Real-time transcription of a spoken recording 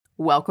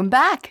Welcome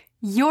back.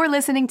 You're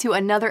listening to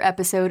another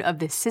episode of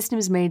the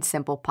Systems Made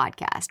Simple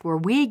podcast, where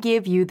we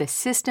give you the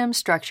system,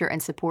 structure,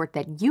 and support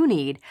that you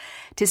need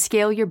to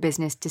scale your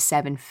business to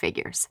 7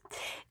 figures.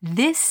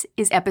 This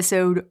is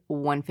episode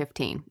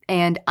 115,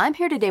 and I'm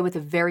here today with a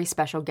very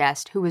special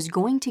guest who is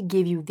going to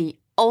give you the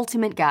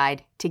ultimate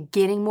guide to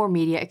getting more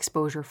media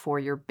exposure for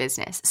your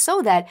business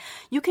so that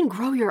you can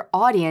grow your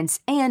audience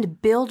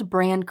and build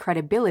brand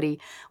credibility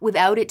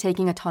without it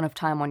taking a ton of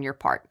time on your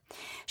part.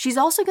 She's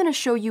also going to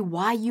show you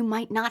why you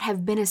might not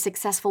have been as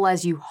successful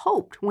as you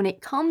hoped when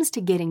it comes to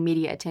getting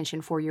media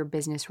attention for your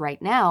business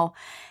right now,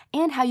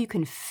 and how you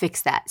can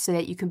fix that so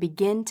that you can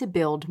begin to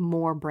build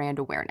more brand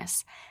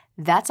awareness.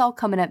 That's all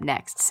coming up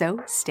next,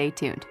 so stay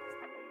tuned.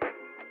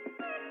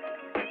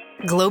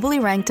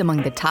 Globally ranked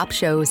among the top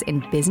shows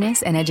in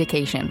business and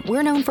education,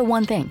 we're known for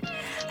one thing: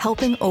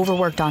 helping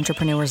overworked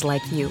entrepreneurs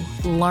like you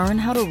learn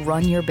how to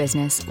run your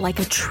business like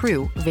a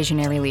true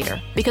visionary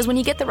leader. Because when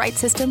you get the right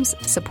systems,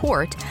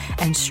 support,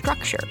 and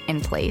structure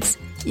in place,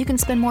 you can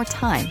spend more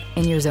time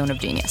in your zone of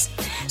genius.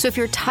 So if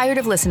you're tired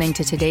of listening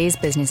to today's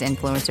business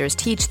influencers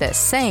teach the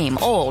same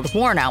old,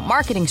 worn-out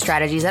marketing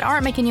strategies that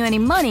aren't making you any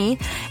money,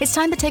 it's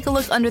time to take a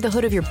look under the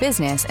hood of your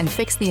business and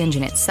fix the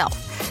engine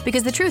itself.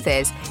 Because the truth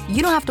is,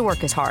 you don't have to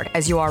work as hard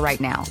as you are right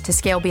now to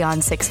scale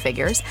beyond 6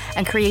 figures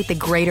and create the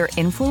greater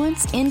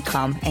influence,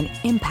 income, and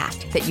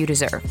impact that you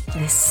deserve.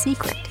 The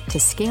secret to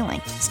scaling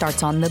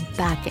starts on the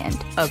back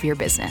end of your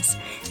business.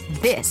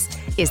 This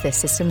is the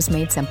Systems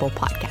Made Simple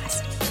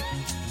podcast.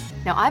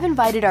 Now, I've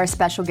invited our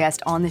special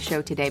guest on the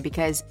show today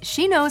because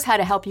she knows how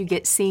to help you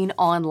get seen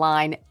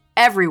online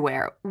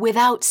everywhere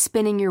without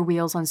spinning your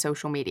wheels on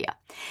social media.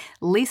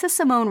 Lisa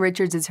Simone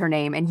Richards is her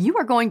name, and you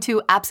are going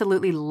to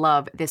absolutely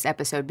love this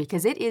episode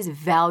because it is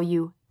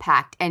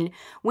value-packed. And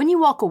when you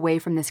walk away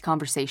from this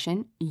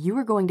conversation, you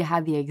are going to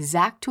have the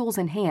exact tools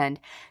in hand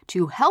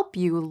to help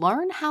you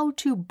learn how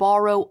to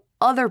borrow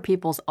other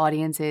people's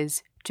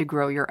audiences to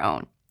grow your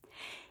own.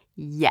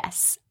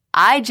 Yes,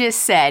 I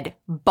just said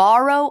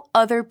borrow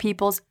other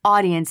people's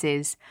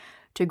audiences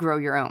to grow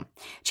your own.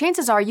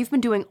 Chances are you've been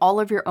doing all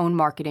of your own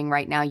marketing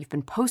right now. You've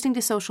been posting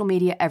to social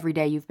media every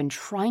day. You've been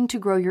trying to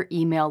grow your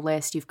email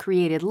list. You've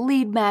created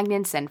lead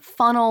magnets and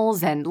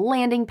funnels and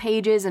landing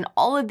pages and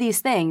all of these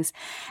things,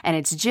 and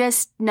it's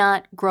just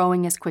not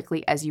growing as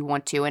quickly as you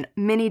want to. And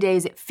many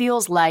days it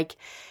feels like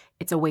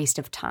it's a waste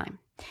of time.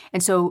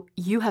 And so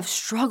you have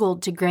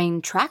struggled to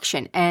gain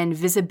traction and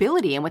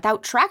visibility. And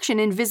without traction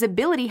and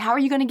visibility, how are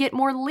you going to get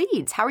more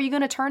leads? How are you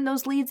going to turn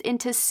those leads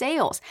into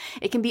sales?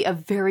 It can be a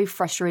very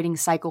frustrating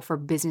cycle for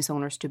business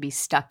owners to be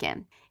stuck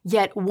in.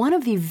 Yet one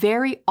of the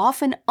very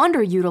often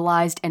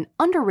underutilized and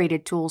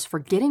underrated tools for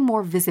getting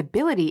more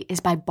visibility is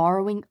by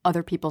borrowing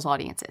other people's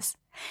audiences.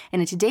 And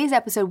in today's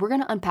episode, we're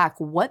going to unpack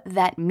what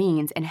that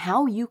means and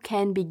how you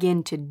can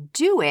begin to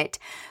do it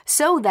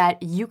so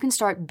that you can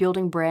start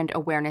building brand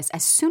awareness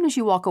as soon as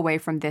you walk away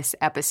from this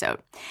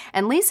episode.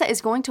 And Lisa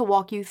is going to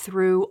walk you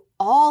through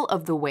all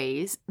of the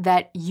ways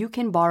that you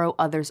can borrow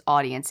others'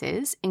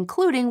 audiences,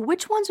 including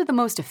which ones are the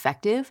most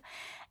effective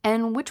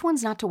and which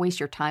ones not to waste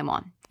your time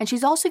on. And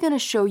she's also going to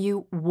show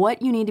you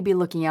what you need to be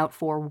looking out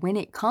for when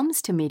it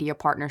comes to media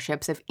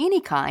partnerships of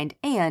any kind,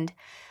 and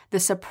the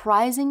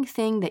surprising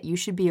thing that you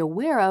should be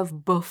aware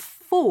of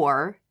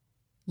before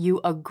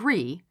you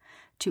agree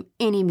to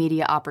any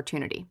media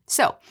opportunity.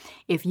 So,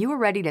 if you are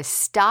ready to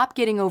stop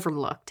getting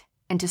overlooked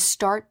and to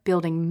start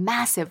building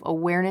massive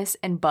awareness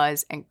and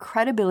buzz and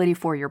credibility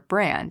for your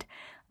brand,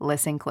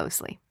 listen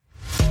closely.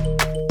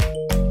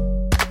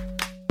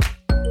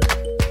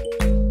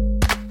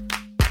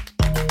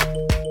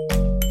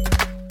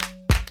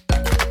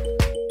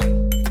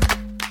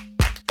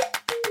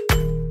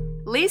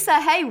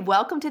 Lisa, hey,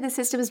 welcome to the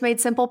Systems Made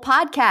Simple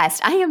podcast.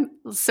 I am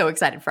so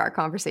excited for our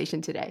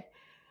conversation today.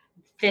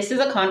 This is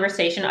a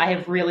conversation I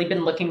have really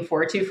been looking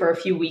forward to for a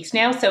few weeks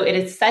now. So it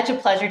is such a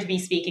pleasure to be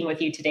speaking with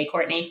you today,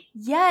 Courtney.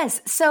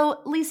 Yes.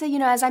 So Lisa,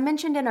 as I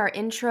mentioned in our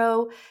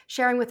intro,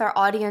 sharing with our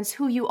audience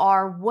who you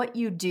are, what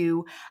you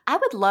do, I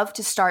would love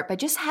to start by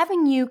just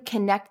having you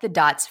connect the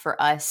dots for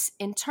us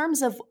in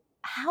terms of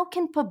how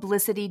can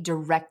publicity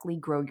directly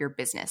grow your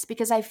business?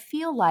 Because I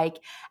feel like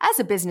as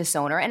a business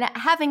owner, and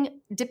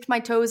having dipped my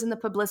toes in the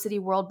publicity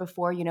world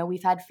before,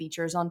 we've had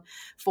features on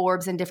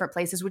Forbes and different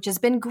places, which has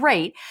been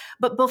great.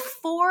 But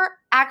before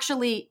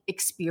actually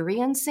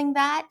experiencing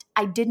that,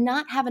 I did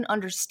not have an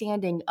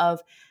understanding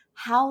of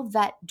how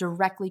that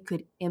directly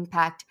could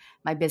impact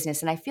my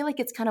business. And I feel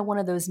like it's kind of one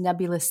of those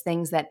nebulous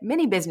things that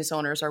many business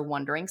owners are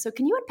wondering. So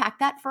can you unpack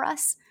that for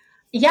us?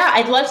 Yeah,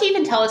 I'd love to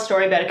even tell a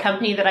story about a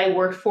company that I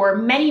worked for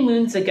many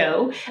moons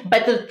ago,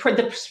 but the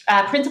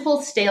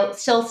principles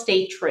still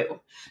stay true.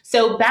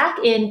 So back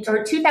in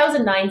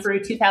 2009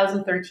 through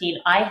 2013,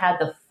 I had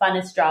the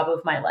funnest job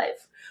of my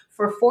life.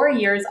 For 4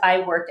 years, I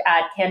worked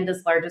at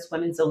Canada's largest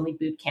women's only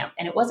boot camp.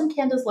 And it wasn't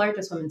Canada's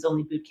largest women's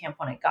only boot camp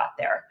when I got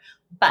there.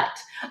 But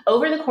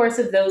over the course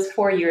of those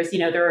 4 years,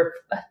 there were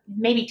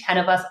maybe 10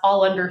 of us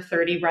all under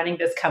 30 running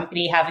this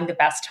company, having the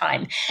best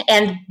time.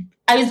 And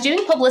I was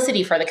doing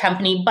publicity for the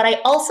company, but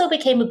I also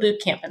became a boot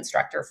camp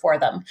instructor for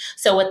them.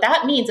 So what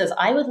that means is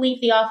I would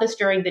leave the office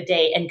during the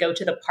day and go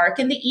to the park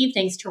in the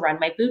evenings to run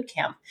my boot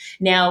camp.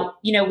 Now,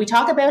 we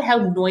talk about how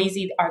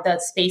noisy the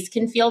space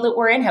can feel that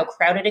we're in, how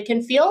crowded it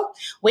can feel.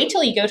 Wait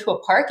till you go to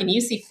a park and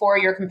you see 4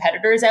 of your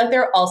competitors out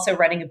there also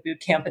running a boot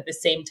camp at the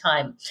same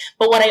time.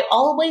 But what I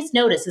always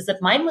notice is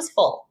if mine was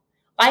full,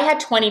 I had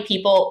 20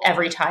 people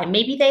every time.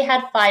 Maybe they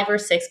had 5 or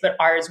 6, but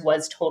ours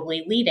was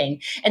totally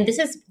leading. And this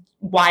is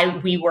why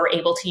we were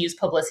able to use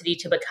publicity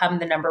to become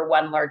the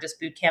 #1 largest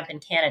boot camp in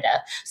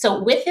Canada. So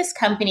with this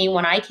company,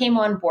 when I came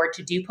on board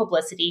to do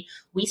publicity,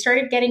 we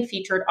started getting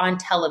featured on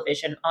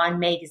television, on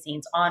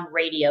magazines, on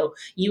radio.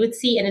 You would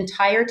see an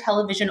entire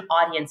television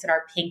audience in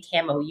our pink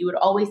camo. You would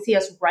always see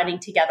us running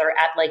together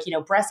at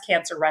breast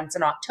cancer runs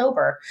in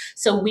October.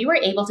 So we were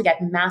able to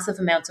get massive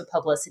amounts of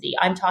publicity.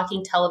 I'm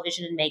talking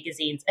television and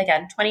magazines.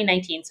 Again,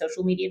 2019,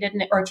 social media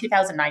didn't, or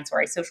 2009,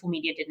 sorry, social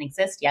media didn't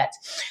exist yet.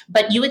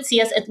 But you would see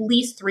us at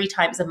least 3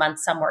 times a month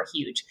somewhere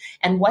huge.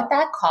 And what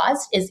that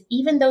caused is,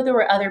 even though there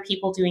were other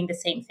people doing the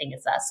same thing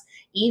as us,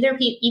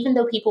 even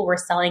though people were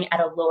selling at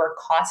a lower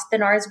cost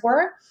than ours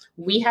were,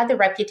 we had the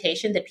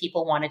reputation that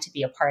people wanted to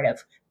be a part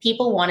of.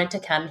 People wanted to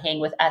come hang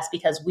with us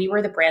because we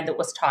were the brand that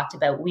was talked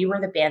about. We were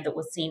the band that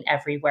was seen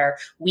everywhere.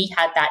 We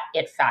had that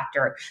it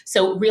factor.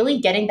 So really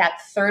getting that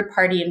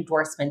third-party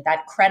endorsement,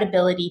 that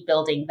credibility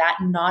building, that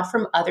nod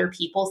from other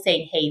people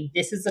saying, hey,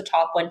 this is the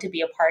top one to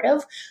be a part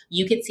of,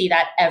 you could see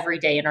that every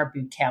day in our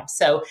boot camp.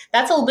 So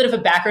that's a little bit of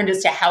a background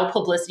as to how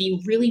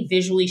publicity really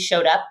visually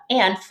showed up.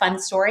 And fun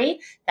story,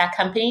 that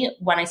company,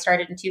 when I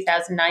started in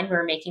 2009, we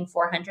were making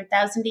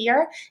 $400,000 a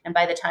year. And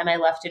by the time I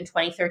left in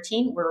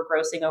 2013, we were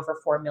grossing over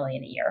 $4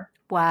 million a year.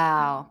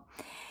 Wow.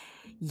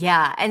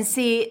 Yeah. And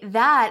see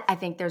that, I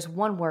think there's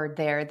one word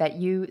there that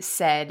you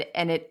said,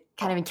 and it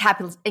kind of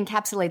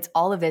encapsulates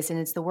all of this, and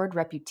it's the word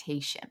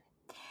reputation.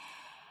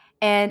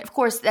 And of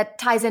course, that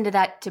ties into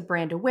that to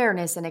brand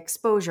awareness and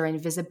exposure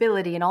and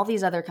visibility and all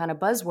these other kind of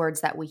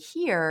buzzwords that we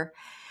hear,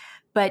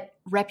 but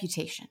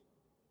reputation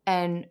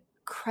and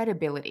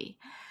credibility.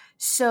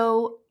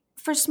 So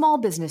for small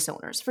business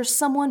owners, for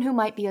someone who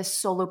might be a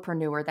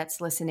solopreneur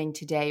that's listening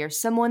today, or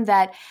someone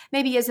that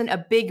maybe isn't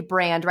a big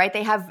brand, right?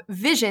 They have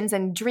visions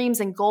and dreams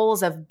and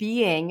goals of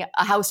being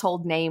a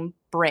household name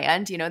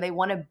brand. They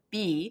want to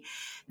be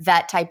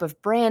that type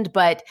of brand,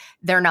 but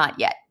they're not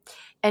yet.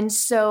 And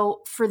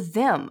so for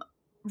them,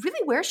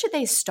 really, where should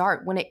they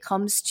start when it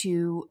comes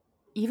to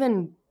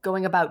even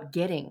going about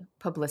getting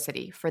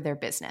publicity for their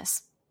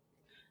business?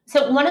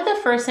 So one of the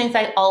first things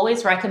I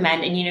always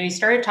recommend, and you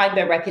started talking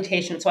about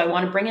reputation, so I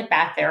want to bring it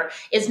back there,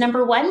 is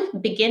number 1,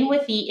 begin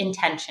with the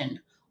intention.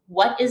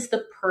 What is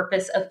the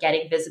purpose of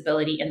getting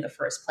visibility in the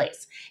first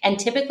place? And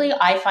typically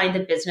I find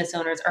that business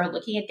owners are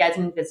looking at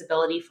getting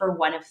visibility for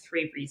one of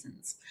 3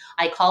 reasons.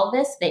 I call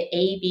this the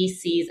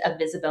ABCs of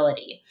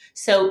visibility.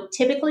 So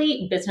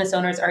typically business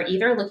owners are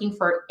either looking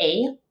for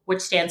A,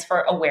 which stands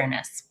for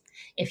awareness.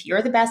 If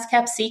you're the best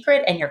kept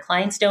secret and your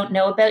clients don't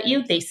know about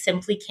you, they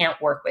simply can't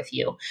work with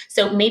you.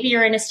 So maybe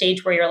you're in a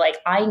stage where you're like,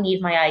 I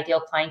need my ideal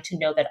client to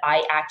know that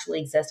I actually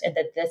exist and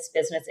that this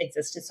business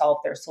exists to solve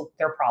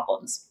their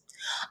problems.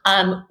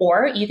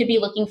 Or you could be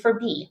looking for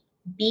B.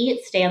 B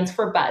stands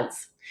for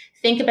buzz.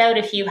 Think about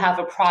if you have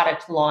a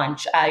product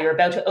launch, you're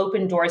about to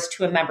open doors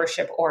to a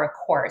membership or a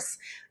course.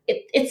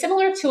 It's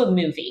similar to a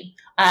movie.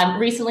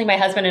 Recently, my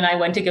husband and I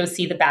went to go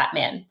see The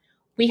Batman.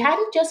 We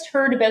hadn't just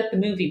heard about the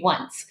movie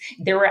once.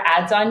 There were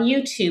ads on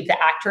YouTube.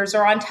 The actors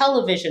are on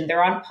television.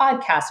 They're on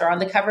podcasts. They're on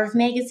the cover of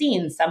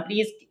magazines.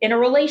 Somebody's in a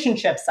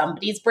relationship.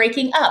 Somebody's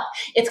breaking up.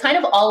 It's kind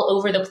of all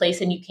over the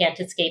place and you can't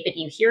escape it.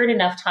 You hear it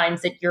enough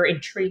times that you're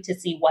intrigued to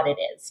see what it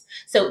is.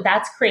 So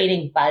that's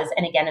creating buzz.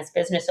 And again, as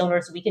business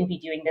owners, we can be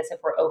doing this if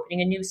we're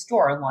opening a new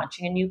store,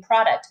 launching a new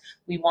product.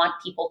 We want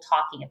people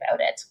talking about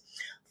it.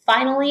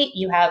 Finally,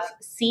 you have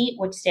C,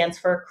 which stands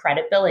for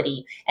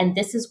credibility. And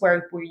this is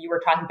where you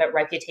were talking about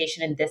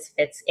reputation, and this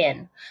fits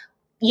in.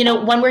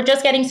 When we're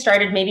just getting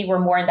started, maybe we're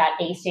more in that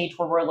A stage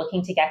where we're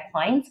looking to get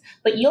clients,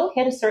 but you'll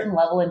hit a certain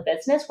level in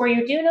business where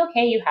you're doing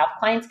okay. You have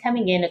clients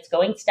coming in, it's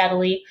going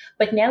steadily,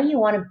 but now you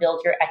want to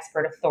build your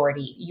expert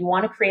authority. You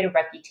want to create a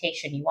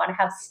reputation. You want to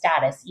have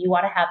status. You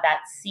want to have that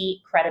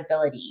C,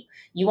 credibility.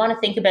 You want to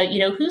think about,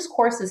 whose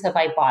courses have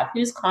I bought?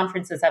 Whose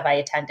conferences have I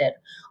attended?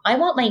 I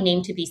want my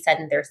name to be said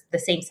in the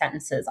same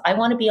sentences. I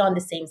want to be on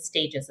the same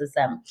stages as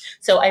them.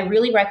 So I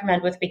really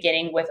recommend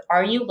beginning with,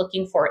 are you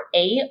looking for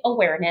A,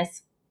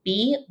 awareness,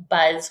 B,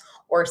 buzz,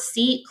 or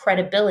C,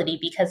 credibility?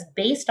 Because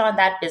based on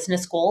that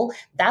business goal,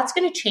 that's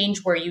going to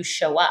change where you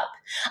show up.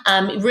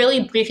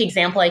 Really brief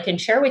example I can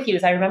share with you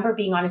is I remember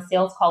being on a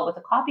sales call with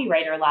a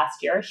copywriter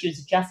last year. She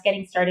was just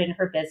getting started in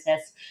her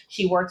business.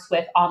 She works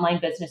with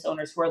online business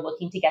owners who are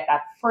looking to get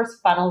that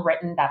first funnel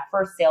written, that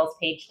first sales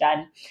page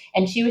done.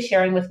 And she was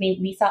sharing with me,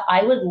 Lisa,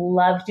 I would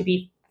love to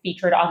be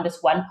featured on this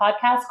one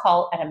podcast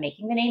called, and I'm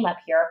making the name up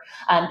here,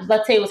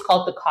 let's say it was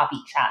called The Copy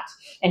Chat.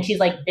 And she's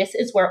like, this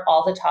is where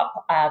all the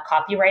top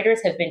copywriters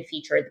have been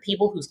featured. The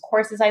people whose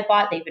courses I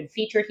bought, they've been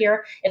featured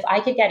here. If I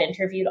could get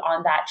interviewed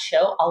on that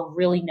show, I'll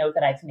really know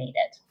that I've made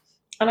it.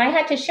 And I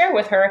had to share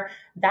with her,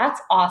 that's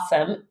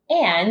awesome.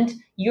 And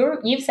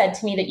you've said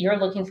to me that you're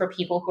looking for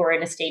people who are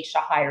in a stage to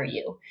hire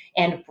you.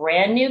 And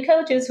brand new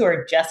coaches who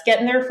are just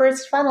getting their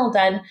first funnel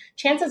done,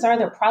 chances are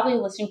they're probably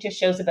listening to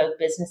shows about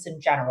business in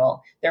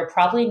general. They're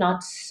probably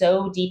not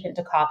so deep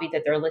into copy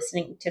that they're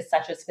listening to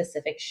such a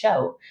specific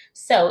show.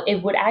 So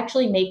it would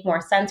actually make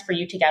more sense for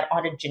you to get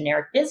on a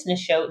generic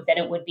business show than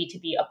it would be to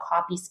be a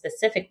copy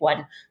specific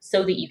one,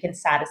 so that you can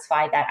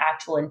satisfy that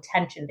actual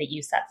intention that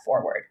you set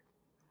forward.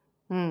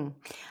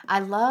 I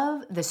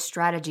love the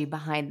strategy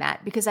behind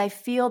that, because I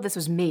feel this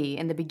was me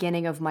in the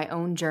beginning of my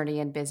own journey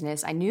in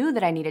business. I knew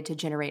that I needed to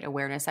generate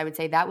awareness. I would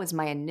say that was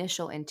my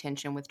initial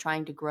intention with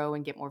trying to grow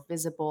and get more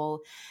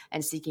visible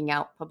and seeking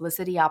out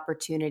publicity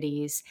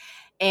opportunities.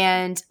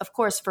 And of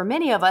course, for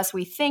many of us,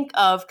 we think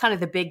of kind of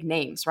the big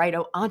names, right?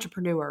 Oh,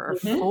 Entrepreneur or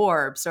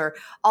Forbes or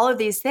all of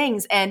these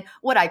things. And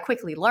what I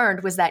quickly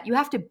learned was that you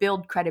have to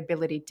build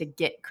credibility to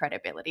get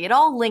credibility. It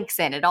all links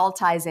in, it all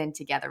ties in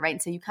together, right?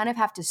 And so you kind of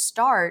have to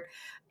start,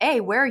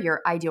 where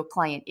your ideal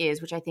client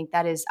is, which I think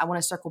that is, I want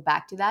to circle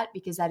back to that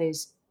because that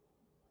is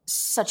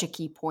such a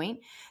key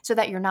point, so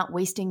that you're not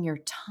wasting your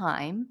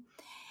time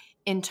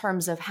in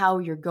terms of how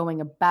you're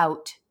going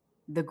about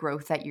the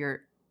growth that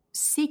you're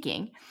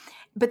seeking.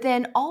 But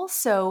then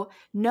also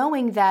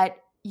knowing that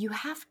you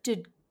have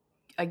to,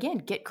 again,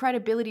 get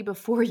credibility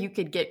before you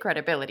could get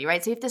credibility,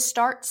 right? So you have to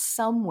start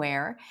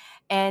somewhere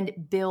and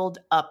build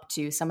up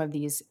to some of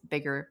these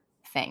bigger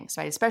things,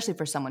 right? Especially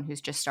for someone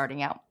who's just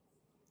starting out.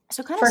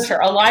 So for sure.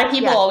 A lot of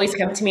people always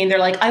come to me and they're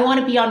like, I want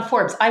to be on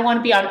Forbes. I want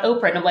to be on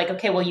Oprah. And I'm like,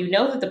 okay, well, you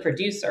know that the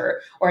producer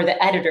or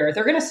the editor,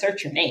 they're going to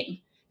search your name.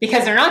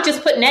 Because they're not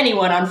just putting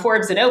anyone on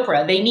Forbes and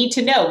Oprah. They need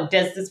to know,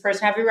 does this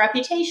person have a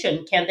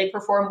reputation? Can they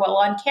perform well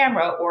on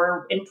camera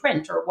or in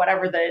print or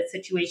whatever the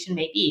situation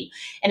may be?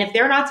 And if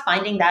they're not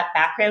finding that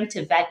background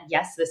to vet,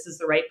 yes, this is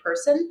the right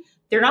person,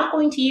 they're not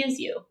going to use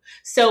you.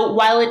 So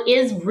while it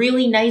is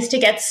really nice to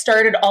get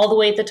started all the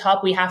way at the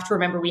top, we have to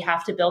remember we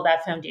have to build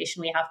that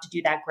foundation. We have to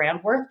do that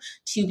groundwork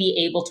to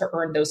be able to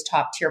earn those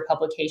top tier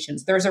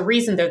publications. There's a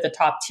reason they're the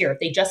top tier. If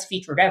they just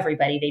featured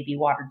everybody, they'd be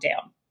watered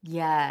down.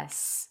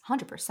 Yes,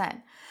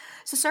 100%.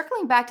 So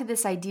circling back to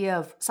this idea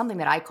of something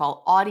that I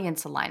call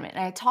audience alignment,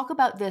 and I talk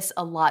about this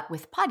a lot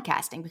with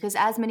podcasting because,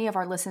 as many of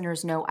our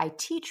listeners know, I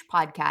teach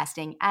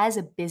podcasting as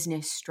a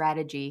business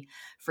strategy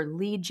for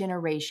lead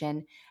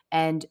generation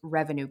and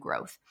revenue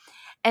growth.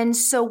 And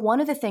so one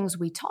of the things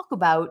we talk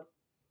about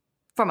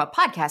from a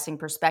podcasting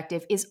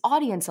perspective is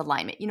audience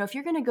alignment. You know, if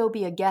you're going to go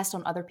be a guest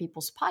on other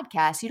people's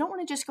podcasts, you don't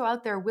want to just go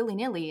out there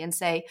willy-nilly and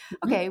say,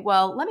 okay,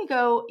 well, let me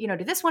go,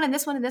 to this one and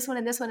this one and this one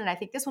and this one. And I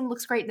think this one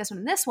looks great. And this one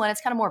and this one.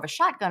 It's kind of more of a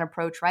shotgun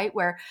approach, right?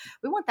 Where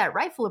we want that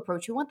rifle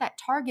approach. We want that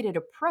targeted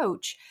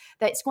approach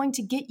that's going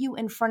to get you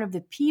in front of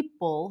the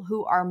people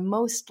who are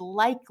most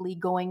likely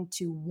going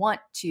to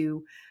want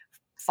to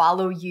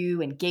follow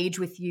you, engage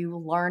with you,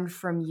 learn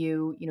from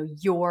you,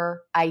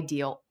 your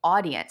ideal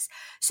audience.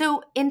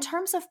 So in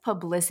terms of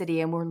publicity,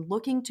 and we're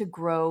looking to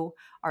grow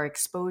our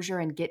exposure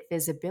and get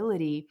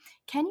visibility,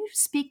 can you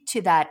speak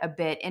to that a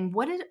bit? And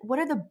what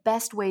are the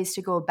best ways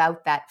to go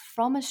about that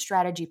from a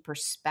strategy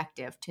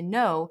perspective to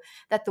know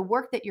that the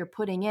work that you're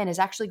putting in is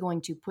actually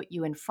going to put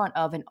you in front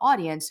of an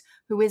audience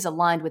who is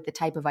aligned with the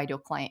type of ideal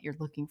client you're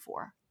looking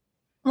for?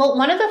 Well,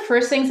 one of the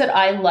first things that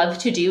I love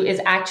to do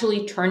is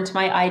actually turn to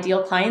my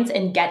ideal clients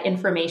and get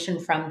information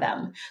from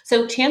them.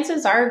 So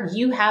chances are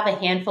you have a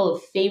handful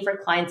of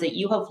favorite clients that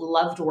you have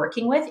loved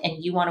working with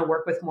and you want to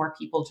work with more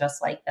people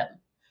just like them.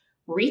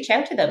 Reach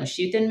out to them,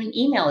 shoot them an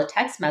email, a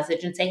text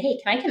message, and say, hey,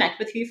 can I connect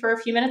with you for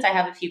a few minutes? I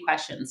have a few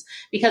questions.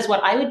 Because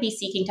what I would be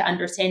seeking to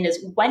understand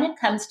is when it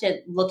comes to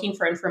looking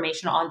for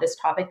information on this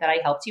topic that I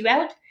helped you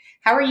out,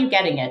 how are you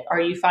getting it? Are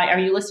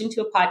you listening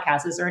to a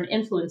podcast? Is there an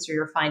influencer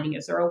you're finding?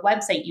 Is there a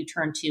website you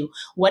turn to?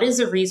 What is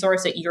the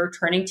resource that you're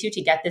turning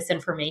to get this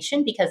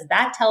information? Because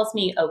that tells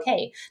me,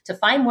 okay, to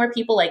find more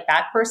people like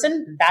that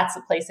person, that's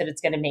the place that it's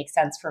going to make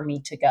sense for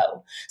me to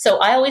go. So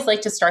I always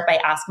like to start by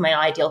asking my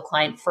ideal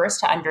client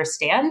first to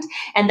understand.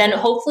 And then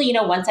hopefully,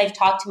 once I've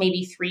talked to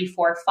maybe 3,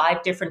 4,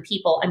 5 different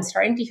people, I'm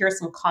starting to hear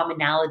some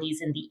commonalities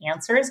in the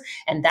answers.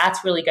 And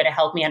that's really going to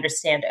help me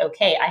understand,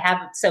 okay,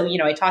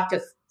 I talked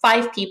to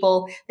 5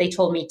 people, they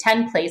told me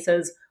 10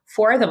 places.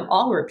 4 of them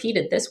all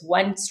repeated this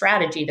one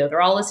strategy, though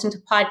they're all listening to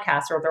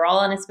podcasts or they're all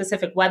on a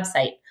specific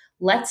website.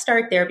 Let's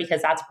start there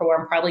because that's where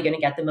I'm probably going to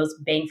get the most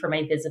bang for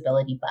my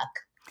visibility buck.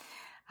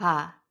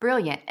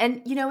 Brilliant.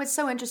 And, it's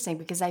so interesting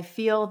because I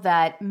feel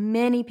that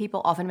many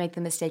people often make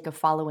the mistake of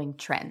following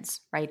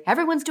trends, right?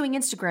 Everyone's doing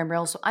Instagram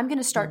Reels, so I'm going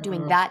to start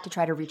doing that to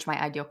try to reach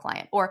my ideal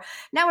client. Or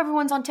now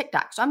everyone's on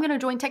TikTok, so I'm going to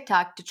join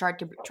TikTok to try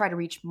to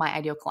reach my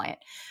ideal client.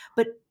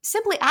 But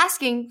simply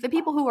asking the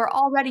people who are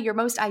already your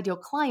most ideal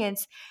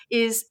clients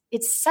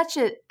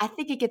I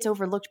think it gets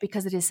overlooked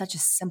because it is such a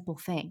simple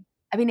thing.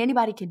 I mean,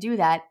 anybody can do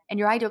that. And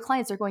your ideal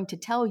clients are going to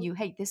tell you,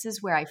 hey, this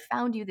is where I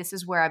found you. This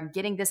is where I'm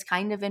getting this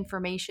kind of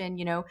information.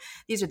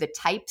 These are the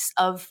types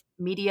of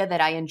media that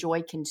I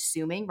enjoy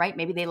consuming, right?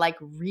 Maybe they like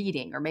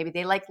reading or maybe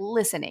they like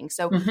listening.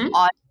 So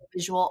audio,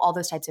 visual, all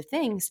those types of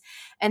things.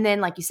 And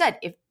then, like you said,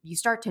 if you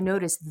start to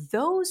notice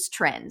those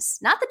trends,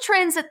 not the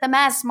trends that the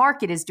mass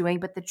market is doing,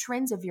 but the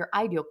trends of your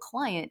ideal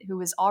client who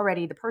is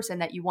already the person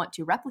that you want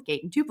to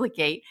replicate and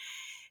duplicate,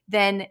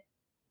 then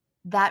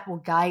that will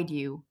guide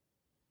you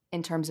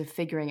in terms of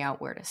figuring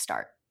out where to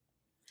start.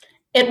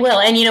 It will.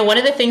 And one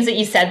of the things that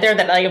you said there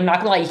that I'm not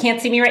gonna lie, you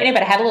can't see me right now,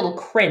 but I had a little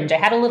cringe. I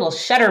had a little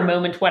shudder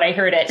moment when I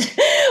heard it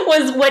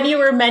was when you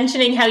were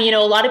mentioning how, a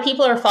lot of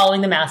people are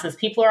following the masses.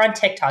 People are on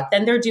TikTok,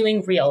 then they're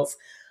doing reels.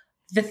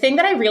 The thing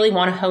that I really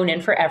want to hone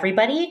in for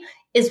everybody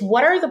is,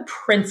 what are the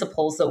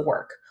principles that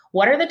work?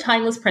 What are the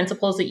timeless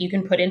principles that you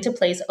can put into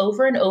place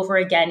over and over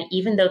again,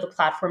 even though the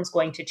platform's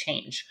going to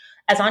change?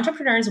 As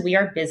entrepreneurs, we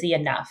are busy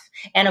enough.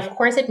 And of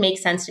course, it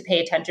makes sense to pay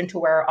attention to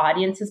where our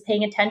audience is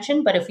paying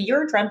attention. But if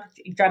you're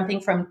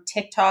jumping from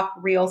TikTok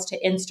Reels to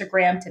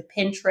Instagram to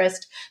Pinterest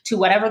to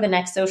whatever the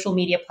next social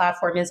media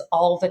platform is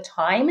all the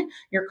time,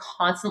 you're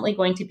constantly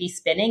going to be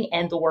spinning,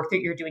 and the work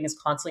that you're doing is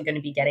constantly going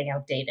to be getting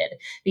outdated.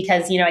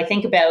 Because, I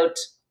think about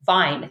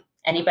Vine.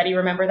 Anybody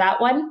remember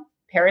that one?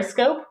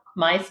 Periscope?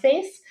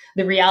 MySpace?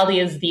 The reality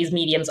is these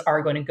mediums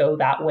are going to go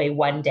that way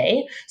one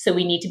day. So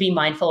we need to be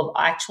mindful of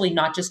actually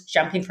not just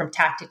jumping from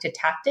tactic to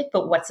tactic,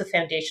 but what's the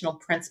foundational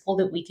principle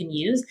that we can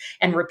use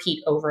and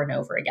repeat over and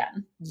over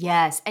again.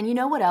 Yes. And you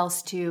know what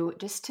else too,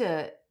 just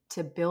to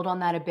build on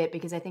that a bit,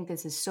 because I think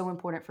this is so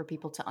important for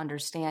people to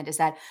understand, is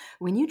that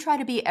when you try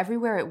to be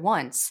everywhere at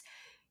once,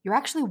 you're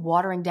actually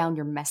watering down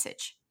your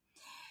message.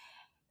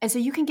 And so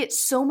you can get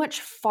so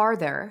much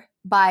farther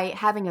by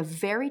having a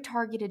very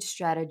targeted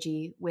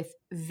strategy with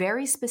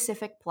very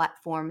specific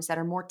platforms that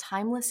are more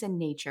timeless in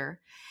nature,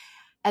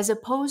 as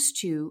opposed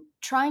to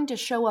trying to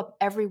show up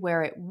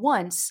everywhere at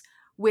once,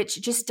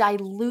 which just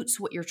dilutes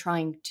what you're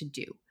trying to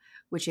do,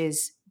 which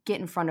is get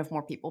in front of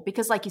more people.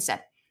 Because like you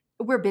said,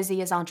 we're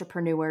busy as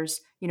entrepreneurs.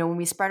 When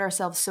we spread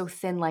ourselves so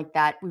thin like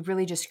that, we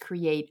really just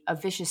create a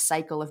vicious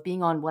cycle of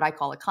being on what I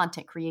call a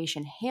content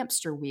creation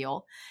hamster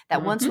wheel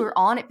that once we're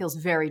on, it feels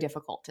very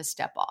difficult to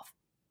step off.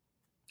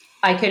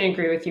 I couldn't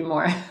agree with you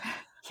more.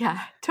 Yeah,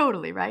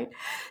 totally, right?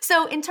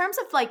 So in terms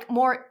of like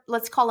more,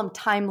 let's call them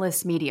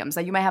timeless mediums.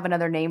 You might have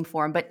another name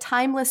for them, but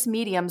timeless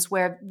mediums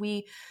where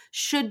we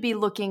should be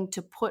looking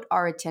to put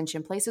our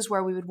attention, places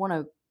where we would want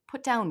to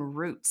put down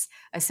roots,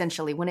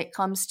 essentially, when it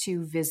comes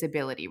to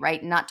visibility,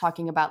 right? Not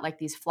talking about like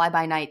these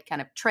fly-by-night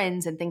kind of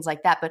trends and things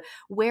like that, but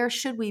where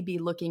should we be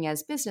looking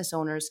as business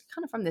owners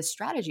kind of from this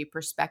strategy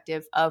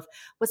perspective of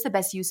what's the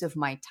best use of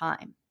my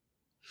time?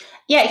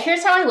 Yeah,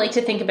 here's how I like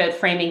to think about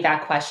framing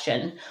that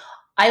question.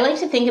 I like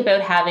to think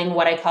about having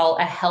what I call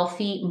a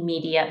healthy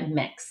media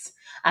mix.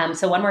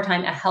 So one more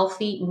time, a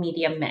healthy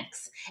media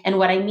mix. And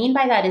what I mean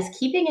by that is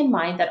keeping in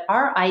mind that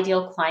our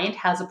ideal client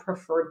has a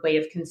preferred way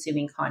of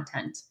consuming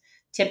content.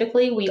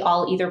 Typically, we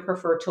all either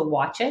prefer to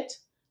watch it,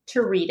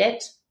 to read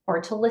it, or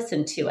to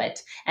listen to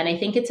it. And I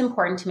think it's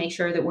important to make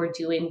sure that we're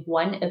doing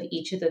one of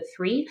each of the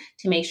three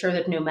to make sure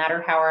that no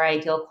matter how our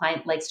ideal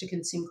client likes to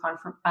consume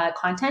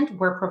content,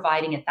 we're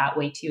providing it that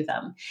way to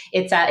them.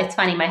 It's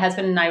funny. My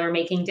husband and I were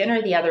making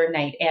dinner the other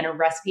night, and a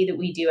recipe that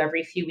we do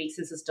every few weeks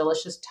is this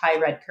delicious Thai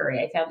red curry.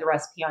 I found the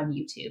recipe on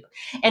YouTube,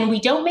 and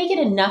we don't make it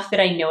enough that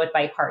I know it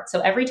by heart.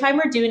 So every time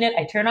we're doing it,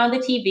 I turn on the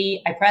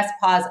TV, I press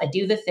pause, I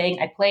do the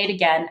thing, I play it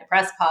again, I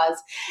press pause.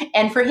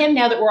 And for him,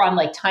 now that we're on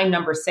like time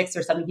number 6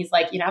 or something, he's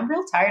like, I'm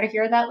real tired of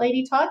hearing that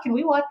lady talk. Can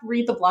we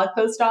read the blog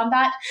post on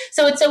that?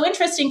 So it's so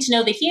interesting to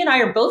know that he and I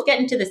are both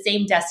getting to the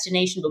same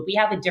destination, but we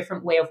have a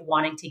different way of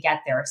wanting to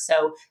get there.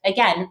 So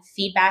again,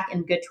 feedback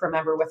and good to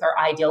remember with our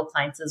ideal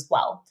clients as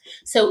well.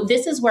 So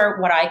this is where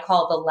what I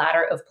call the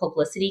ladder of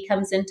publicity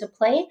comes into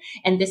play.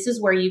 And this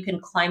is where you can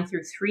climb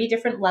through 3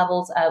 different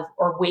levels of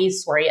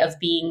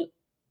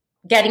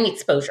getting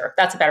exposure.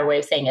 That's a better way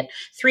of saying it.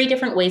 3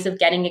 different ways of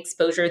getting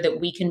exposure that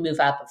we can move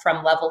up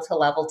from level to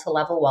level to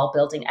level while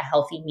building a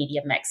healthy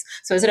media mix.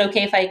 So is it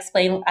okay if I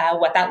explain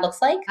what that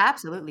looks like?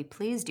 Absolutely.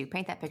 Please do.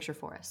 Paint that picture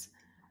for us.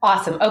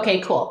 Awesome.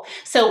 Okay, cool.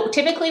 So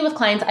typically with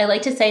clients, I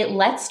like to say,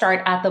 let's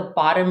start at the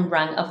bottom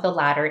rung of the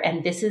ladder.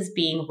 And this is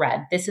being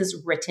read. This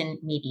is written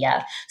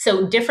media.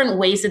 So different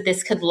ways that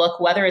this could look,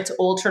 whether it's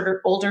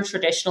older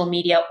traditional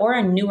media or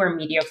a newer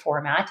media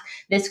format.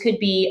 This could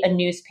be a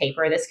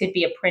newspaper. This could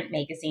be a print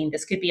magazine.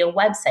 This could be a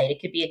website. It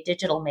could be a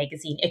digital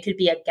magazine. It could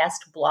be a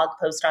guest blog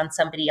post on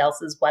somebody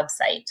else's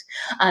website.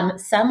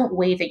 Some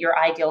way that your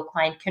ideal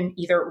client can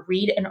either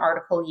read an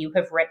article you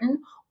have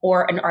written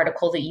or an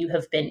article that you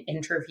have been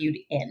interviewed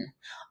in.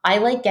 I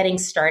like getting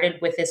started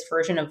with this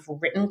version of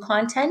written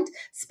content,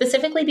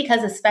 specifically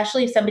because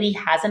especially if somebody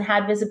hasn't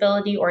had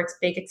visibility or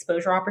big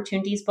exposure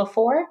opportunities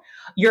before,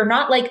 you're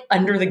not like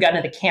under the gun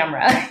of the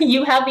camera.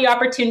 You have the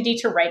opportunity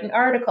to write an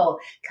article,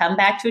 come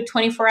back to it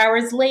 24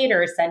 hours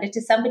later, send it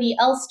to somebody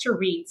else to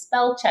read,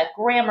 spell check,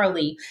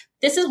 Grammarly,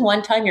 this is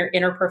one time your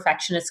inner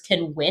perfectionist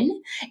can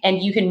win,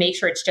 and you can make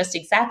sure it's just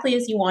exactly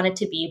as you want it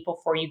to be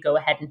before you go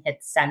ahead and hit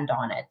send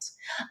on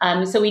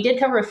it. So we did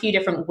cover a few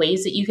different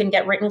ways that you can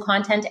get written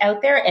content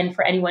out there. And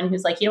for anyone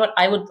who's like, you know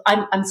what,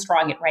 I'm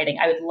strong at writing,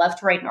 I would love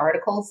to write an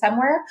article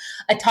somewhere.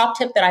 A top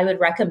tip that I would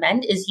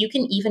recommend is you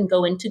can even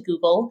go into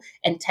Google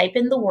and type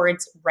in the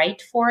words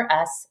 "Write for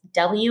Us,"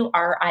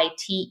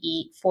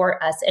 WRITE,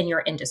 for us in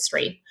your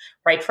industry.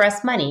 Write for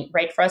us money,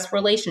 write for us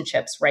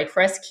relationships, write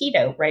for us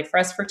keto, write for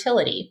us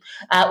fertility.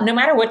 No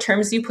matter what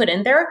terms you put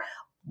in there,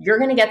 you're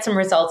going to get some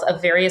results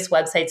of various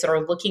websites that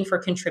are looking for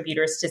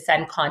contributors to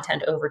send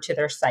content over to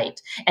their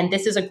site. And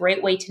this is a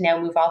great way to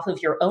now move off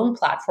of your own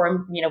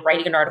platform,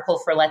 writing an article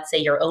for, let's say,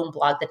 your own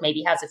blog that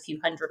maybe has a few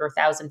hundred or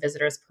thousand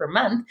visitors per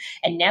month.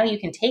 And now you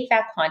can take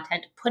that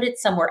content, put it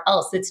somewhere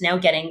else that's now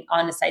getting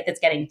on a site that's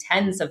getting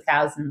tens of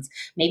thousands,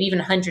 maybe even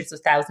hundreds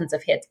of thousands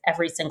of hits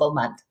every single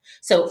month.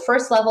 So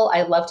first level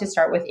I love to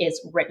start with is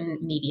written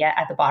media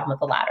at the bottom of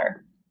the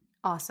ladder.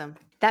 Awesome.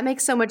 That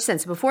makes so much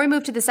sense. Before we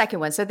move to the second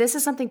one, so this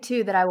is something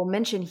too that I will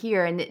mention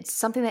here, and it's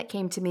something that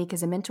came to me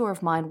because a mentor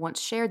of mine once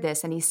shared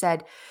this, and he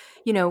said,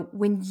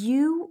 when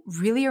you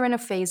really are in a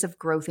phase of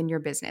growth in your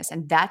business,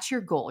 and that's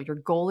your goal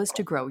is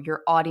to grow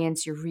your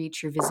audience, your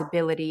reach, your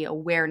visibility,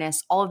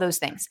 awareness, all of those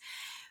things.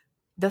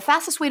 The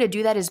fastest way to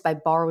do that is by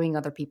borrowing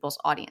other people's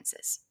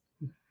audiences.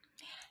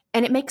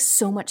 And it makes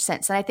so much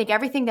sense. And I think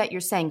everything that you're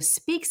saying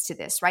speaks to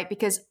this, right?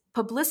 Because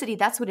publicity,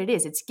 that's what it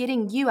is. It's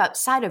getting you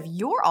outside of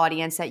your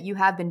audience that you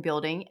have been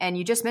building. And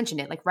you just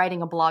mentioned it, like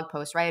writing a blog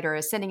post, right? Or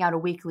sending out a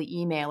weekly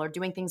email or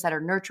doing things that are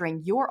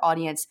nurturing your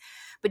audience,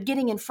 but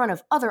getting in front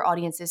of other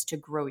audiences to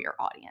grow your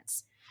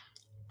audience.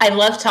 I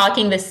love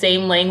talking the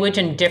same language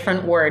in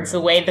different words.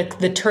 The way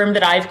the term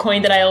that I've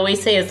coined that I always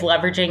say is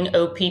leveraging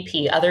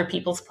OPP, other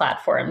people's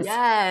platforms.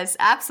 Yes,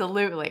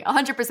 absolutely.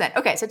 100%.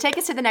 Okay, so take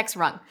us to the next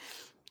rung.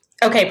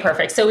 Okay,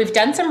 perfect. So we've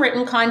done some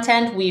written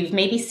content. We've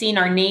maybe seen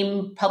our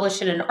name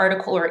published in an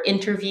article or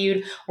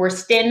interviewed. We're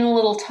standing a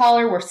little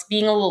taller. We're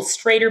being a little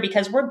straighter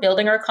because we're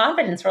building our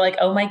confidence. We're like,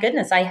 oh my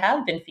goodness, I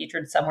have been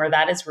featured somewhere.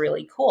 That is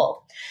really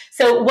cool.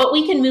 So what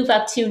we can move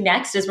up to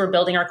next is we're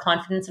building our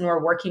confidence and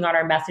we're working on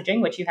our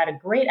messaging, which you had a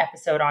great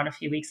episode on a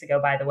few weeks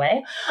ago, by the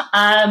way.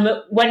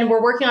 When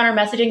we're working on our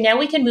messaging, now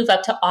we can move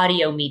up to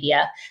audio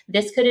media.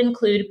 This could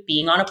include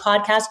being on a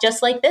podcast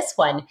just like this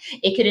one.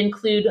 It could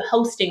include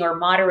hosting or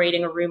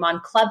moderating a room on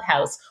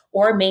Clubhouse,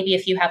 or maybe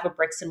if you have a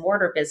bricks and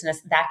mortar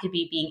business, that could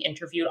be being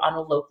interviewed on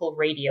a local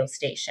radio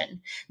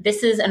station.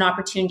 This is an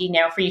opportunity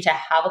now for you to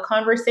have a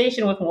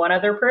conversation with one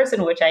other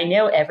person, which I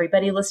know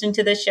everybody listening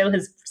to this show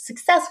has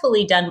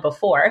successfully done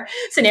before.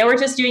 So now we're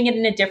just doing it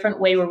in a different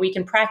way where we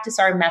can practice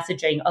our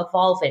messaging,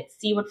 evolve it,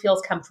 see what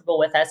feels comfortable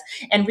with us,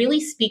 and really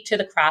speak to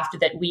the craft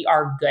that we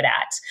are good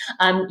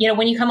at.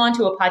 When you come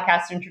onto a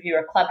podcast interview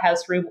or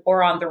Clubhouse room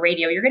or on the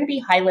radio, you're going to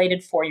be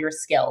highlighted for your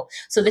skill.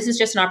 So this is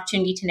just an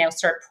opportunity to now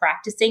start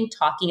practicing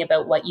talking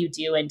about what you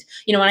do. And,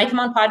 when I come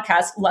on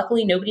podcasts,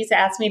 luckily nobody's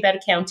asked me about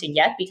accounting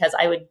yet because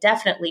I would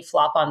definitely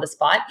flop on the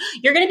spot.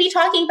 You're going to be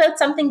talking about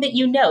something that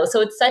you know. So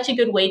it's such a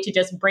good way to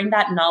just bring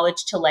that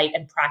knowledge to light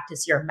and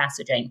practice your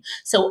messaging.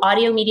 So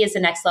audio media is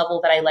the next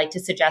level that I like to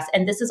suggest.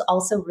 And this is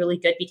also really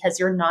good because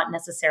you're not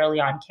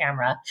necessarily on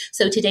camera.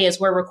 So today, as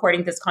we're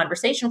recording this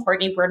conversation,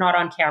 Courtney, we're not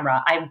on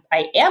camera.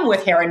 I am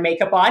with hair and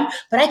makeup on,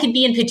 but I could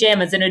be in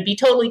pajamas and it'd be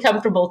totally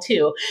comfortable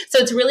too. So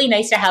it's really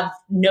nice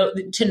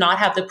to not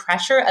have the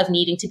pressure of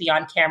needing to be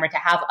on camera, to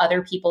have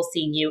other people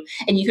seeing you,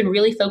 and you can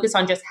really focus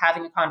on just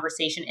having a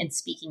conversation and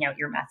speaking out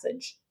your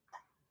message.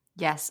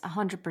 Yes,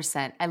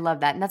 100%. I love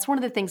that. And that's one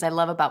of the things I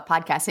love about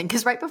podcasting,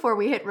 because right before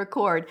we hit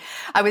record,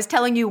 I was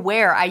telling you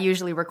where I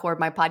usually record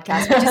my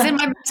podcast, which is in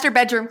my master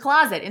bedroom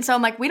closet. And so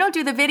I'm like, we don't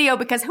do the video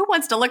because who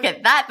wants to look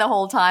at that the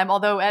whole time?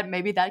 Although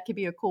maybe that could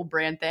be a cool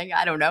brand thing.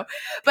 I don't know.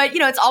 But,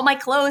 it's all my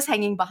clothes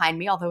hanging behind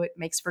me, although it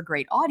makes for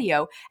great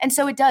audio. And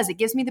so it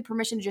gives me the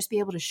permission to just be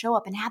able to show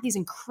up and have these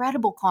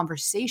incredible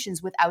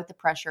conversations without the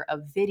pressure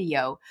of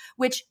video,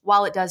 which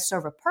while it does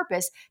serve a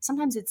purpose,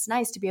 sometimes it's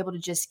nice to be able to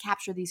just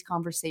capture these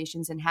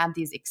conversations and have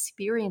these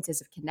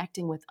experiences of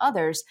connecting with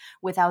others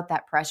without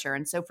that pressure.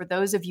 And so for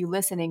those of you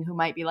listening who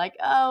might be like,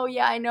 oh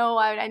yeah, I know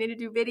I need to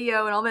do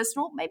video and all this.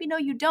 Well, maybe no,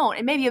 you don't.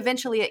 And maybe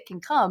eventually it can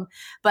come,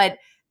 but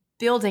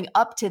building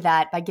up to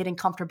that by getting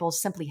comfortable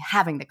simply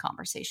having the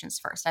conversations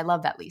first. I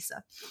love that,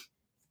 Lisa.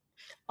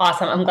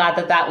 Awesome. I'm glad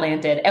that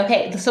landed.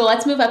 Okay, so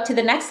let's move up to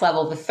the next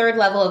level, the third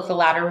level of the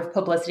ladder of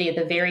publicity at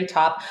the very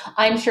top.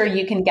 I'm sure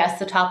you can guess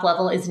the top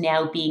level is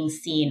now being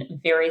seen,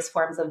 various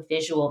forms of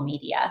visual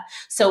media.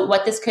 So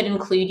what this could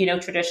include,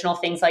 traditional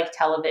things like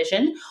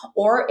television,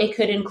 or it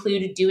could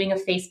include doing a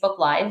Facebook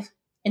Live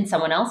in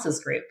someone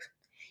else's group.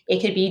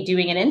 It could be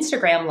doing an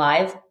Instagram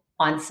Live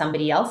on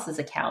somebody else's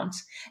account.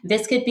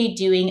 This could be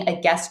doing a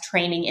guest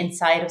training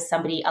inside of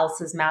somebody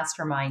else's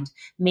mastermind.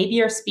 Maybe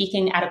you're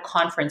speaking at a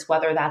conference,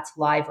 whether that's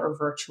live or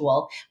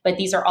virtual, but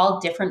these are all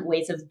different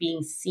ways of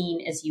being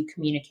seen as you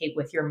communicate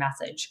with your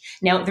message.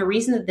 Now, the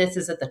reason that this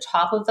is at the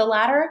top of the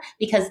ladder,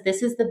 because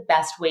this is the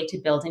best way to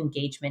build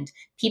engagement.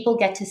 People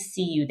get to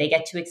see you, they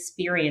get to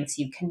experience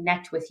you,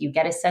 connect with you,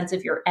 get a sense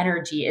of your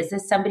energy. Is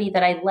this somebody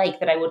that I like,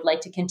 that I would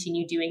like to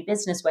continue doing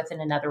business with in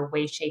another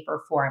way, shape,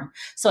 or form?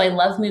 So I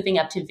love moving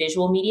up to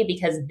visual media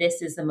because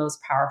this is the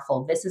most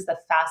powerful. This is the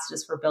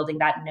fastest for building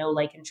that know,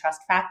 like, and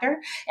trust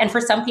factor. And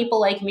for some people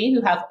like me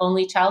who have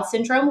only child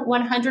syndrome,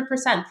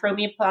 100% throw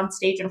me up on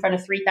stage in front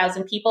of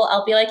 3,000 people.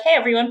 I'll be like, hey,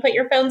 everyone, put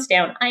your phones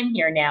down. I'm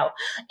here now.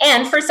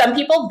 And for some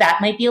people, that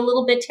might be a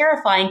little bit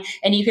terrifying.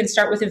 And you can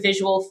start with a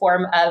visual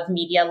form of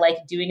media, like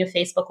doing a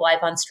Facebook Live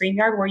on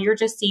StreamYard, where you're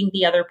just seeing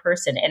the other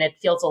person and it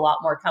feels a lot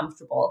more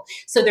comfortable.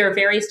 So there are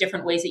various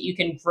different ways that you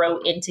can grow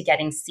into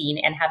getting seen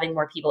and having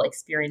more people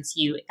experience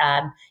you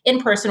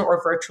in person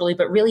or virtually,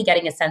 but really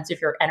getting a sense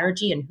of your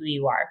energy and who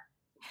you are.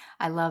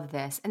 I love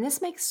this. And this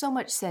makes so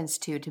much sense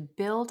too, to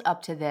build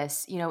up to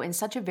this, in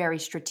such a very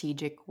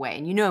strategic way.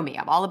 And you know me,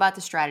 I'm all about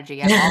the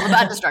strategy. I'm all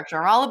about the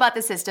structure. I'm all about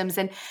the systems.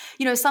 And,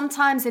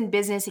 sometimes in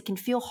business, it can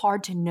feel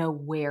hard to know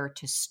where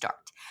to start.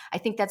 I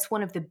think that's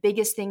one of the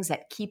biggest things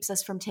that keeps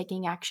us from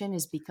taking action,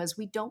 is because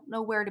we don't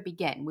know where to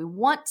begin. We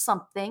want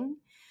something,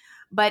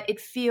 but it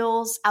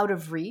feels out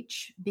of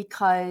reach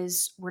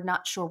because we're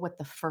not sure what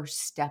the first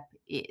step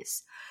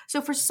is.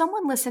 So for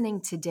someone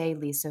listening today,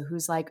 Lisa,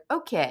 who's like,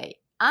 okay,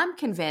 I'm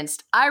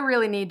convinced I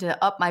really need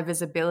to up my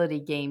visibility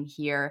game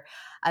here.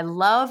 I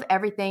love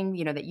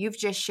everything, that you've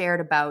just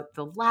shared about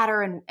the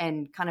ladder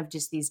and kind of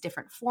just these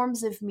different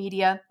forms of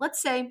media.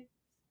 Let's say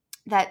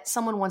that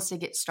someone wants to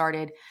get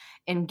started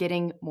in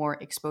getting more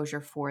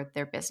exposure for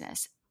their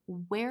business.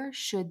 Where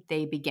should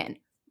they begin?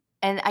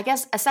 And I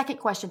guess a second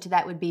question to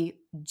that would be,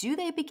 do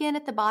they begin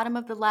at the bottom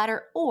of the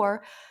ladder,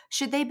 or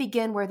should they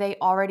begin where they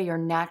already are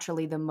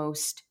naturally the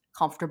most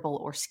comfortable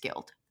or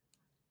skilled?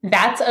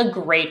 That's a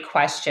great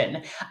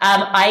question.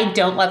 I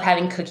don't love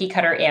having cookie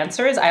cutter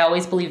answers. I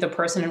always believe the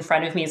person in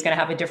front of me is going to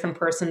have a different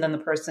person than the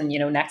person,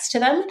 next to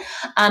them.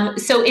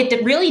 So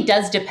it really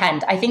does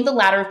depend. I think the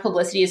ladder of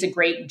publicity is a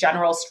great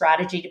general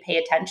strategy to pay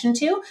attention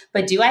to,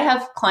 but do I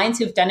have clients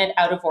who've done it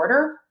out of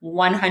order?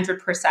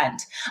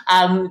 100%.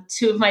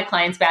 Two of my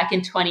clients back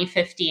in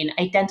 2015,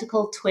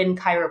 identical twin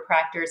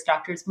chiropractors,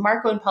 Doctors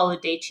Marco and Paulo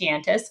De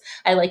Ciantis.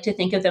 I like to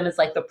think of them as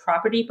like the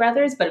Property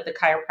Brothers, but of the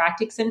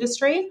chiropractics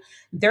industry.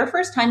 Their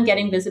first time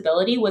getting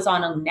visibility was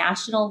on a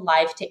national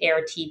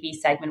live-to-air TV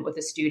segment with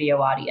a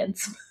studio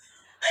audience.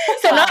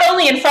 So not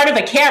only in front of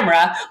a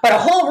camera, but a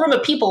whole room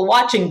of people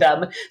watching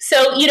them.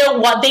 So,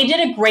 what, they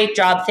did a great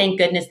job. Thank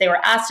goodness. They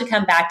were asked to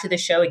come back to the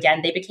show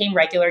again. They became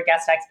regular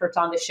guest experts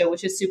on the show,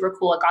 which is super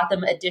cool. It got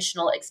them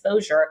additional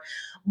exposure.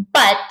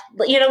 But,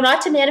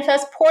 not to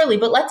manifest poorly,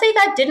 but let's say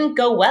that didn't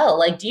go well.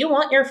 Like, do you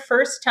want your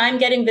first time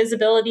getting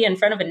visibility in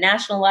front of a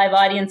national live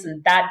audience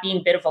and that being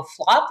a bit of a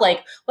flop?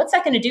 Like, what's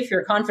that going to do for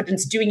your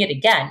confidence doing it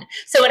again?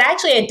 So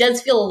it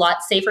does feel a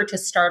lot safer to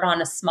start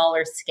on a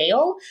smaller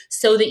scale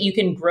so that you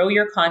can grow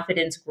your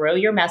confidence, grow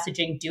your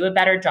messaging, do a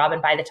better job.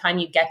 And by the time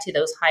you get to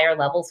those higher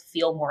levels,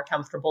 feel more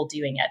comfortable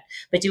doing it.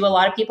 But do a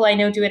lot of people I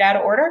know do it out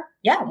of order?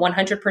 Yeah,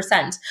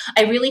 100%.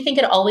 I really think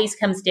it always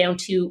comes down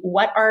to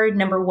what are,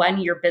 number one,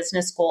 your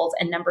business goals,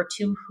 and number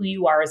two, who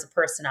you are as a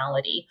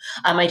personality.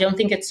 I don't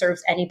think it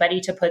serves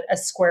anybody to put a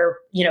square,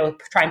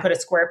 try and put a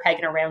square peg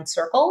in a round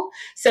circle.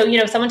 So,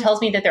 if someone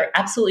tells me that they're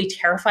absolutely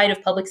terrified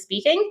of public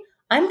speaking,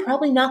 I'm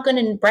probably not going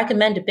to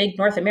recommend a big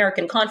North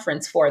American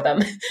conference for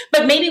them.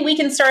 But maybe we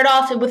can start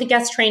off with a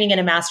guest training in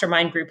a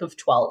mastermind group of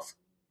 12.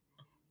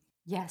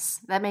 Yes,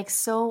 that makes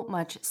so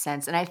much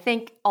sense. And I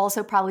think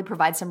also probably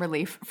provides some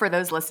relief for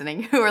those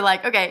listening who are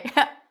like, okay,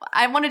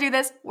 I want to do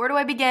this. Where do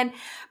I begin?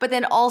 But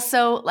then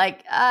also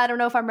like, I don't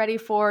know if I'm ready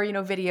for,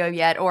 video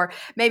yet, or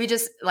maybe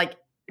just like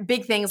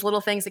big things,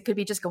 little things. It could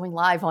be just going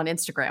live on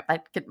Instagram.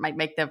 Might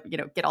make them,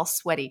 get all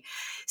sweaty.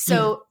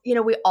 So,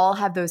 we all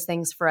have those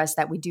things for us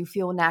that we do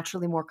feel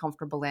naturally more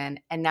comfortable in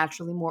and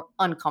naturally more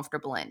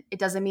uncomfortable in. It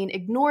doesn't mean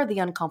ignore the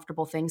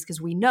uncomfortable things,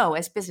 because we know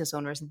as business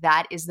owners,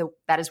 that is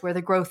where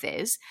the growth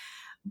is.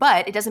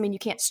 But it doesn't mean you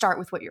can't start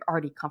with what you're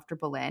already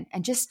comfortable in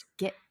and just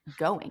get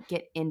going,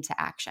 get into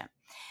action.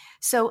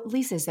 So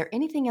Lisa, is there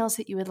anything else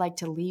that you would like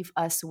to leave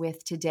us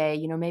with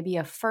today? Maybe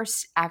a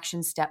first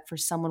action step for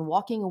someone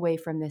walking away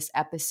from this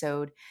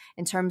episode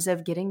in terms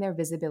of getting their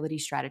visibility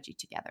strategy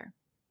together?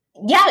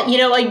 Yeah,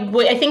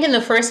 I think in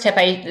the first tip,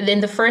 in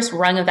the first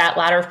rung of that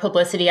ladder of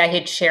publicity, I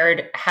had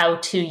shared how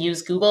to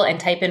use Google and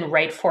type in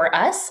 "Right for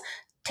Us."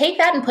 take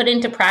that and put it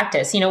into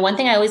practice. One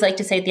thing I always like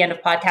to say at the end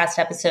of podcast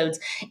episodes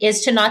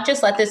is to not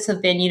just let this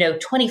have been,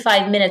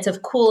 25 minutes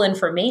of cool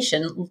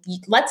information.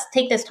 Let's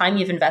take this time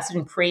you've invested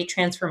and create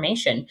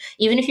transformation.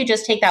 Even if you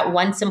just take that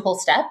one simple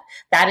step,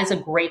 that is a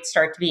great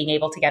start to being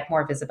able to get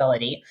more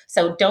visibility.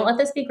 So don't let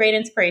this be great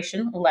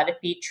inspiration. Let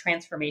it be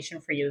transformation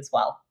for you as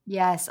well.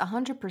 Yes,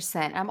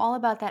 100%. I'm all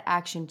about that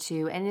action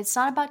too. And it's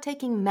not about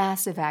taking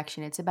massive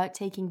action. It's about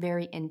taking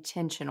very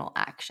intentional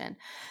action.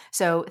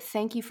 So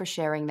thank you for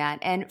sharing that.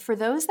 And for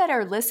those that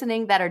are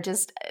listening that are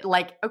just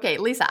like, okay,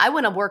 Lisa, I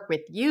want to work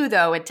with you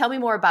though, and tell me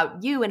more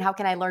about you and how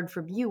can I learn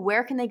from you?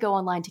 Where can they go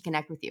online to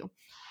connect with you?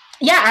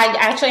 Yeah, I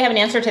actually have an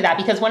answer to that,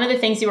 because one of the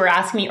things you were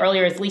asking me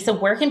earlier is, Lisa,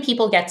 where can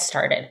people get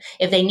started?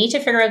 If they need to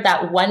figure out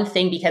that one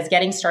thing, because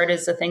getting started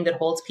is the thing that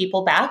holds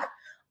people back,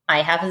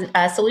 I have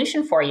a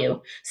solution for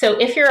you. So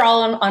if you're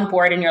all on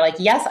board and you're like,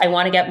 yes, I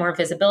want to get more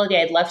visibility,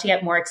 I'd love to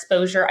get more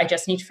exposure, I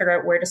just need to figure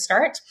out where to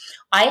start,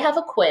 I have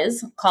a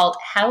quiz called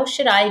How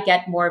Should I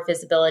Get More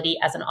Visibility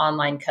as an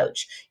Online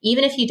Coach?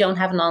 Even if you don't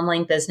have an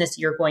online business,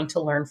 you're going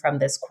to learn from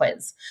this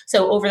quiz.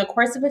 So over the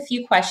course of a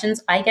few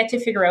questions, I get to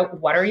figure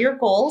out what are your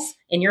goals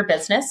in your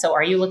business. So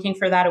are you looking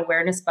for that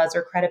awareness, buzz,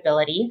 or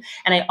credibility?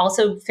 And I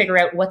also figure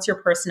out what's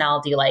your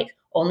personality like.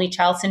 Only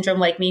child syndrome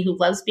like me who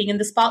loves being in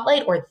the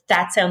spotlight, or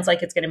that sounds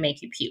like it's going to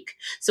make you puke.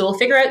 So we'll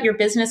figure out your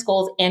business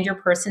goals and your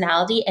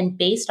personality. And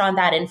based on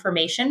that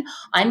information,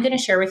 I'm going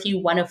to share with you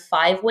one of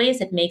 5 ways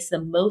it makes the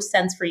most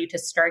sense for you to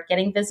start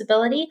getting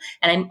visibility.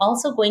 And I'm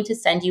also going to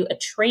send you a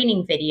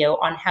training video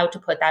on how to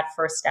put that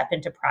first step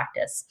into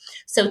practice.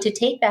 So to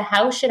take the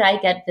How Should I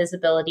Get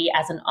Visibility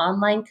as an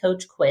Online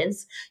Coach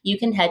quiz, you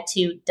can head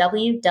to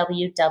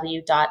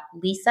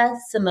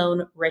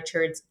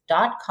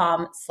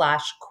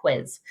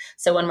www.lisasimonerichards.com/quiz.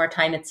 So one more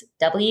time, it's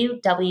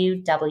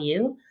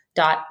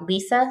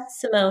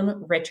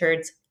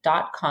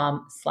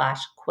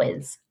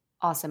www.lisasimonerichards.com/quiz.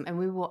 Awesome. And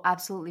we will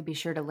absolutely be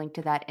sure to link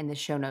to that in the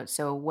show notes.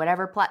 So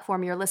whatever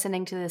platform you're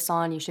listening to this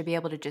on, you should be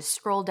able to just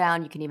scroll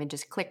down. You can even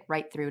just click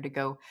right through to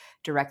go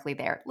directly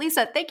there.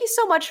 Lisa, thank you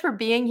so much for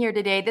being here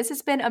today. This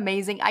has been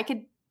amazing. I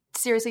could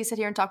seriously sit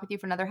here and talk with you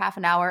for another half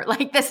an hour.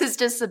 Like, this has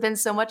just been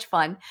so much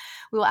fun.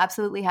 We will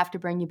absolutely have to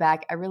bring you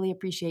back. I really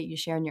appreciate you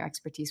sharing your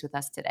expertise with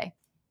us today.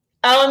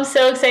 Oh, I'm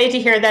so excited to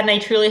hear that. And I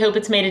truly hope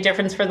it's made a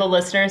difference for the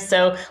listeners.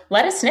 So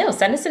let us know.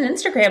 Send us an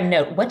Instagram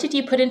note. What did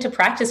you put into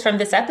practice from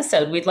this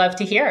episode? We'd love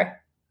to hear.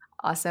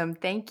 Awesome.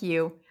 Thank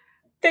you.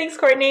 Thanks,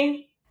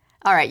 Courtney.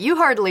 All right, you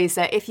heard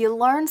Lisa. If you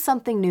learned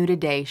something new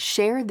today,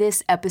 share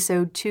this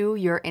episode to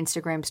your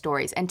Instagram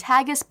stories and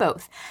tag us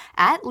both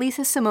at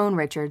Lisa Simone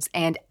Richards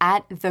and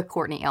at The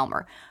Courtney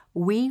Elmer.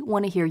 We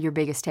want to hear your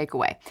biggest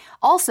takeaway.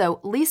 Also,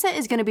 Lisa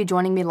is going to be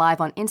joining me live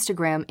on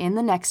Instagram in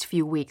the next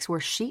few weeks, where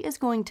she is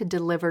going to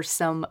deliver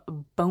some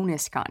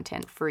bonus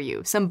content for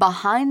you, some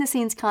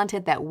behind-the-scenes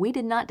content that we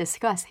did not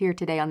discuss here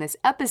today on this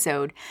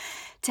episode,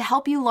 to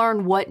help you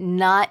learn what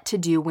not to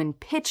do when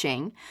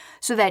pitching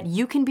so that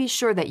you can be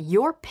sure that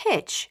your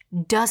pitch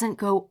doesn't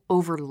go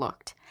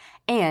overlooked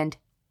and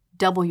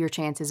double your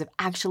chances of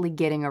actually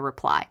getting a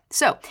reply.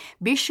 So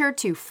be sure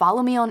to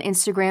follow me on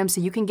Instagram so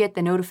you can get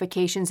the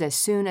notifications as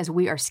soon as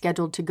we are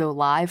scheduled to go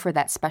live for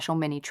that special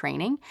mini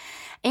training.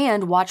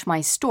 And watch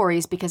my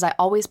stories, because I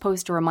always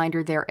post a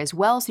reminder there as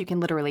well. So you can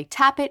literally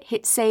tap it,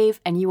 hit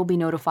save, and you will be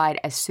notified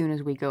as soon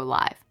as we go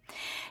live.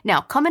 Now,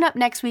 coming up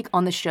next week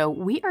on the show,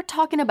 we are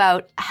talking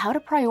about how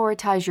to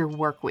prioritize your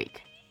work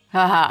week.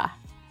 Haha,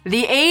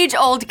 the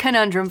age-old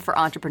conundrum for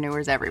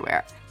entrepreneurs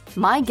everywhere.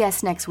 My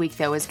guest next week,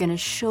 though, is going to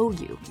show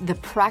you the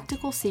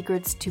practical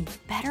secrets to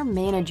better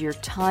manage your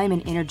time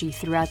and energy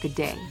throughout the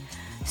day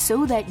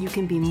so that you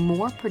can be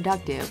more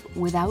productive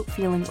without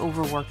feeling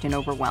overworked and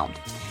overwhelmed.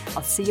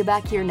 I'll see you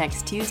back here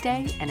next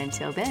Tuesday, and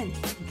until then,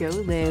 go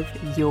live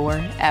your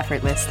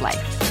effortless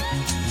life.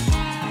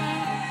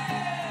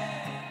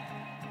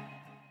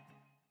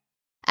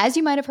 As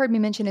you might have heard me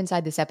mention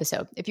inside this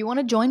episode, if you want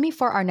to join me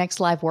for our next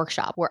live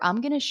workshop, where I'm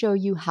going to show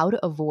you how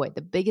to avoid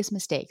the biggest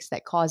mistakes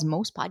that cause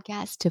most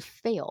podcasts to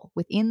fail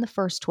within the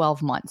first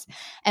 12 months,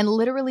 and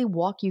literally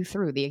walk you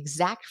through the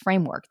exact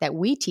framework that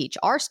we teach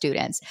our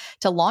students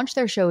to launch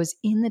their shows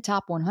in the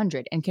top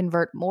 100 and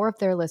convert more of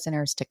their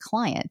listeners to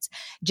clients,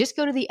 just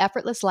go to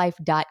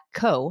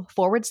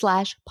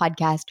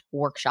theeffortlesslife.co/podcast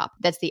workshop.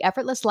 That's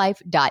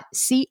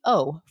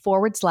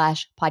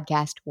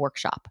theeffortlesslife.co/podcast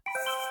workshop.